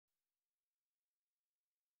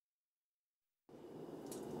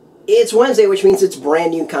It's Wednesday, which means it's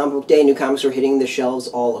brand new comic book day. New comics are hitting the shelves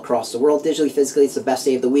all across the world. Digitally, physically, it's the best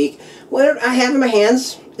day of the week. What I have in my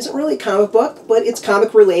hands isn't really a comic book, but it's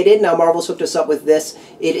comic related. Now, Marvel's hooked us up with this.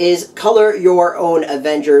 It is Color Your Own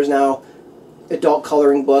Avengers. Now, adult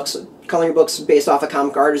coloring books based off of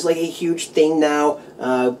comic art is like a huge thing now.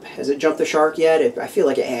 Has it jumped the shark yet? I feel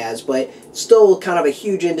like it has, but it's still kind of a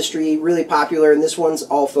huge industry, really popular, and this one's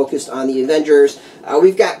all focused on the Avengers.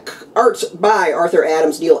 We've got art by Arthur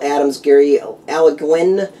Adams, Neil Adams, Gary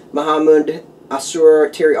Allegwin, Mahmoud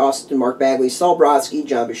Asur, Terry Austin, Mark Bagley, Saul Brodsky,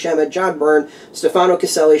 John Buscema, John Byrne, Stefano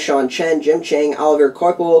Caselli, Sean Chen, Jim Chang, Oliver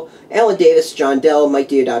Coipel, Alan Davis, John Dell, Mike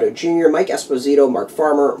Deodato Jr., Mike Esposito, Mark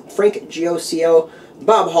Farmer, Frank Giosio,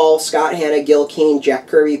 Bob Hall, Scott Hanna, Gil Kane, Jack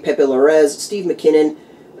Kirby, Pepe Larez, Steve McKinnon,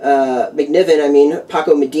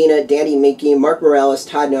 Paco Medina, Danny Minky, Mark Morales,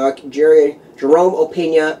 Todd Noack, Jerome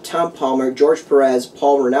Opena, Tom Palmer, George Perez,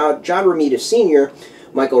 Paul Renaud, John Romita Sr.,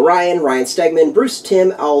 Michael Ryan, Ryan Stegman, Bruce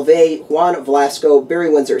Tim, Alve, Juan Velasco, Barry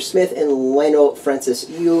Windsor Smith, and Lionel Francis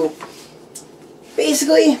Yu.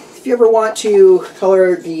 Basically, if you ever want to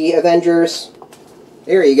color the Avengers,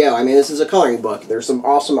 there you go. I mean, this is a coloring book. There's some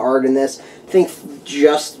awesome art in this. I think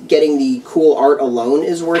just getting the cool art alone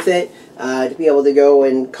is worth it. To be able to go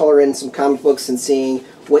and color in some comic books and seeing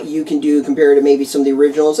what you can do compared to maybe some of the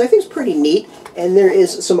originals, I think is pretty neat. And there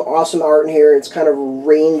is some awesome art in here. It's kind of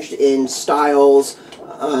ranged in styles.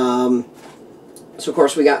 So, of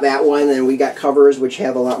course, we got that one. Then we got covers, which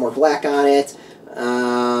have a lot more black on it.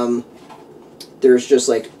 There's just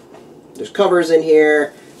like, there's covers in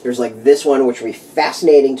here. There's like this one, which would be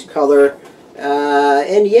fascinating to color.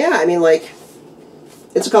 And yeah, I mean, like,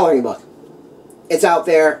 it's a coloring book. It's out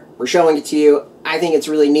there. We're showing it to you. I think it's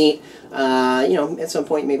really neat. You know, at some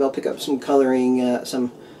point, maybe I'll pick up some coloring,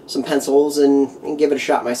 some pencils and give it a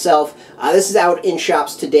shot myself. This is out in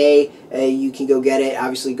shops today. You can go get it.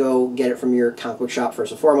 Obviously, go get it from your comic book shop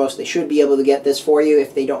first and foremost. They should be able to get this for you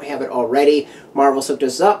if they don't have it already. Marvel's hooked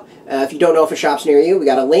us up. If you don't know if a shop's near you, we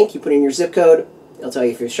got a link. You put in your zip code. It'll tell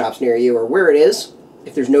you if your shop's near you or where it is.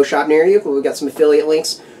 If there's no shop near you, we've got some affiliate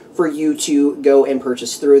links for you to go and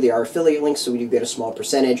purchase through. They are affiliate links, so we do get a small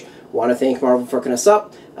percentage. Want to thank Marvel for hooking us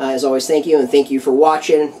up. As always, thank you, and thank you for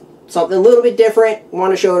watching. Something a little bit different.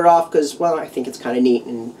 Want to show it off because, well, I think it's kind of neat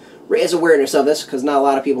and raise awareness of this because not a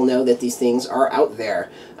lot of people know that these things are out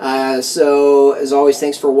there. So, as always,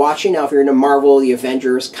 thanks for watching. Now, if you're into Marvel, the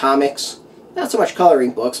Avengers, comics, not so much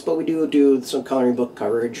coloring books, but we do some coloring book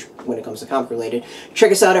coverage when it comes to comic related.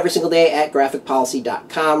 Check us out every single day at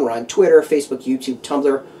graphicpolicy.com. We're on Twitter, Facebook, YouTube,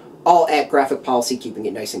 Tumblr, all at Graphic Policy, keeping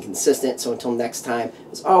it nice and consistent. So until next time,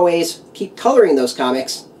 as always, keep coloring those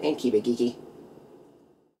comics and keep it geeky.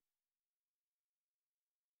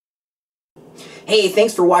 Hey,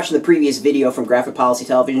 thanks for watching the previous video from Graphic Policy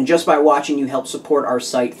Television. Just by watching, you help support our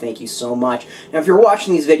site. Thank you so much. Now, if you're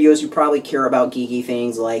watching these videos, you probably care about geeky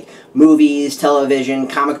things like movies, television,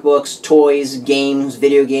 comic books, toys, games,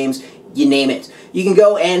 video games, you name it. You can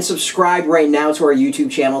go and subscribe right now to our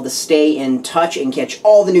YouTube channel to stay in touch and catch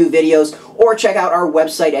all the new videos, or check out our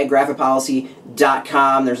website at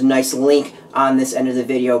graphicpolicy.com. There's a nice link on this end of the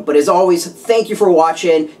video. But as always, thank you for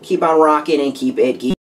watching. Keep on rocking and keep it geeky.